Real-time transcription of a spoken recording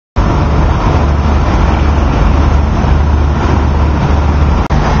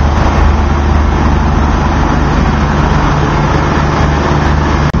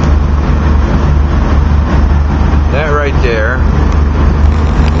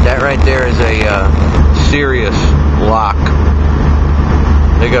right there is a serious lock.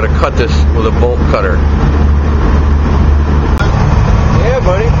 They got to cut this with a bolt cutter. Yeah,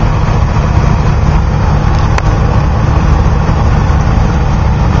 buddy.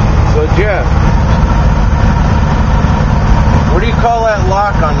 So, Jeff, what do you call that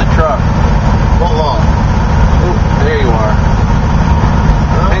lock on the truck? What lock? Oh, there you are.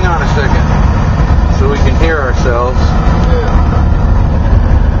 Hang on a second, so we can hear ourselves. Yeah.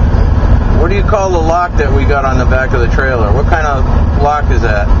 What do you call the lock that we got on the back of the trailer? What kind of lock is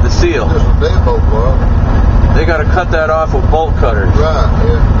that? The seal. Just a deadbolt lock. They got to cut that off with bolt cutters. Right,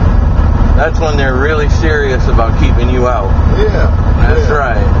 yeah. That's when they're really serious about keeping you out. Yeah. That's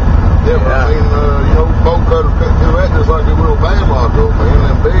right. Yeah, but I mean, bolt cutter cut through that just like they will a van lock over, man.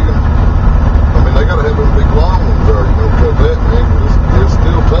 Them big ones. I mean, they got to have them big long ones there, cut that, man, because it's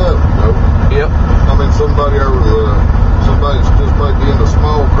still tough, Yep. I mean, somebody that's just maybe into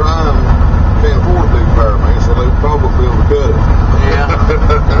small crime can't afford a big pair, man, so they would probably be able to cut it. Yeah.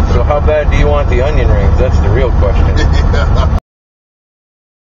 So how bad do you want the onion rings? That's the real question. Yeah.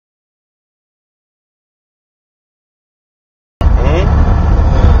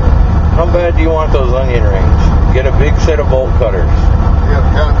 How bad do you want those onion rings? Get a big set of bolt cutters. Yeah, the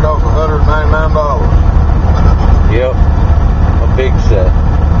kind costs $199. Yep. A big set.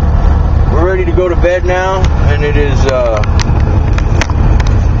 We're ready to go to bed now, and it is,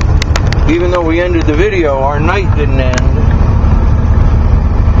 even though we ended the video, our night didn't end.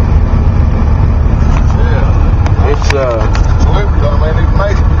 Yeah. It's Liberty time, ain't even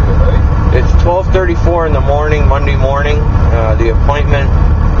made it yet, eh? It's 12:34 in the morning, Monday morning. The appointment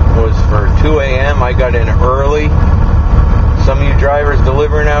was for 2 a.m. I got in early. Some of you drivers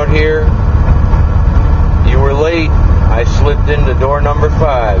delivering out here, you were late. I slipped into door number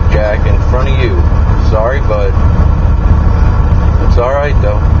 5, Jack, in front of you. Sorry, bud. It's all right,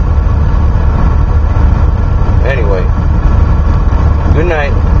 though.